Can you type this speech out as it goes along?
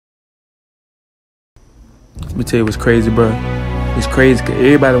Let me tell you what's crazy, bro. It's crazy because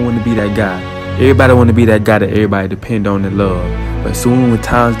everybody want to be that guy. Everybody want to be that guy that everybody depend on and love. But soon when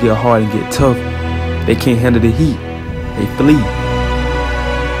times get hard and get tough, they can't handle the heat. They flee.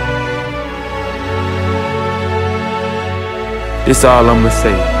 This all I'm gonna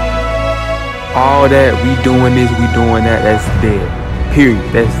say. All that we doing this, we doing that, that's dead.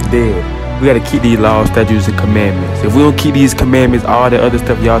 Period. That's dead. We gotta keep these laws, statutes, and commandments. If we don't keep these commandments, all the other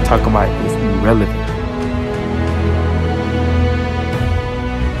stuff y'all talking about is irrelevant.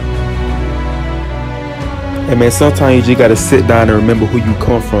 And man, sometimes you just gotta sit down and remember who you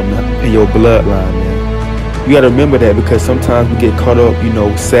come from in your bloodline, man. You gotta remember that because sometimes we get caught up, you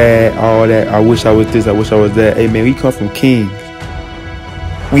know, sad, all that. I wish I was this, I wish I was that. Hey man, we come from kings.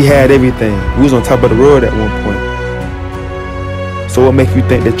 We had everything. We was on top of the world at one point. So what makes you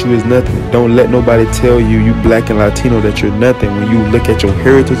think that you is nothing? Don't let nobody tell you, you black and Latino, that you're nothing. When you look at your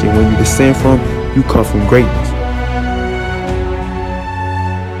heritage and where you descend from, you come from greatness.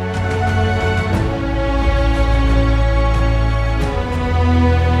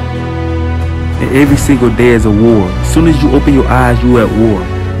 And every single day is a war. As soon as you open your eyes, you at war.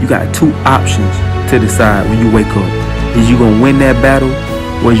 You got two options to decide when you wake up. Is you gonna win that battle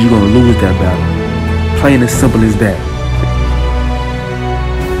or is you gonna lose that battle? Plain as simple as that.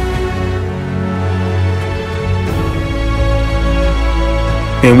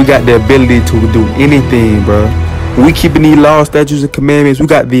 And we got the ability to do anything, bro. When we keeping these laws, statutes, and commandments, we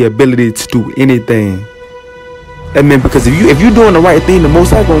got the ability to do anything. I mean, because if you're doing the right thing, the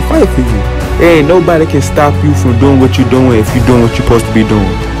Most High gonna fight for you. There ain't nobody can stop you from doing what you're doing if you're doing what you're supposed to be doing.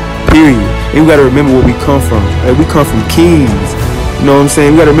 Period. And we gotta remember where we come from. Like, we come from kings. You know what I'm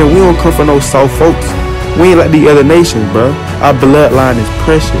saying? We gotta remember we don't come from no soft folks. We ain't like the other nations, bro. Our bloodline is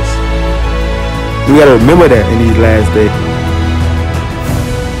precious. We gotta remember that in these last days.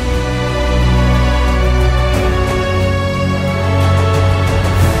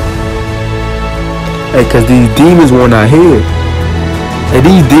 Hey, cause these demons want our head. Hey,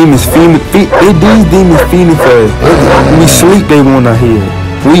 these demons feeding for us. When we sleep, they want our head.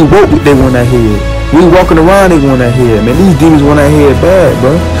 When we woke, they want our head. When we walking around, they want our head. Man, these demons want our head bad,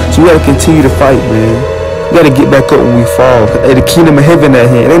 bro. So we gotta continue to fight, man. We gotta get back up when we fall. Hey, the kingdom of heaven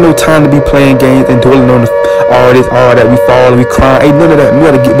at hand. It ain't no time to be playing games and dwelling on all this, all that. We fall and we cry. Ain't none of that. We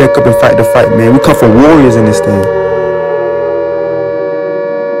gotta get back up and fight the fight, man. We come from warriors in this thing.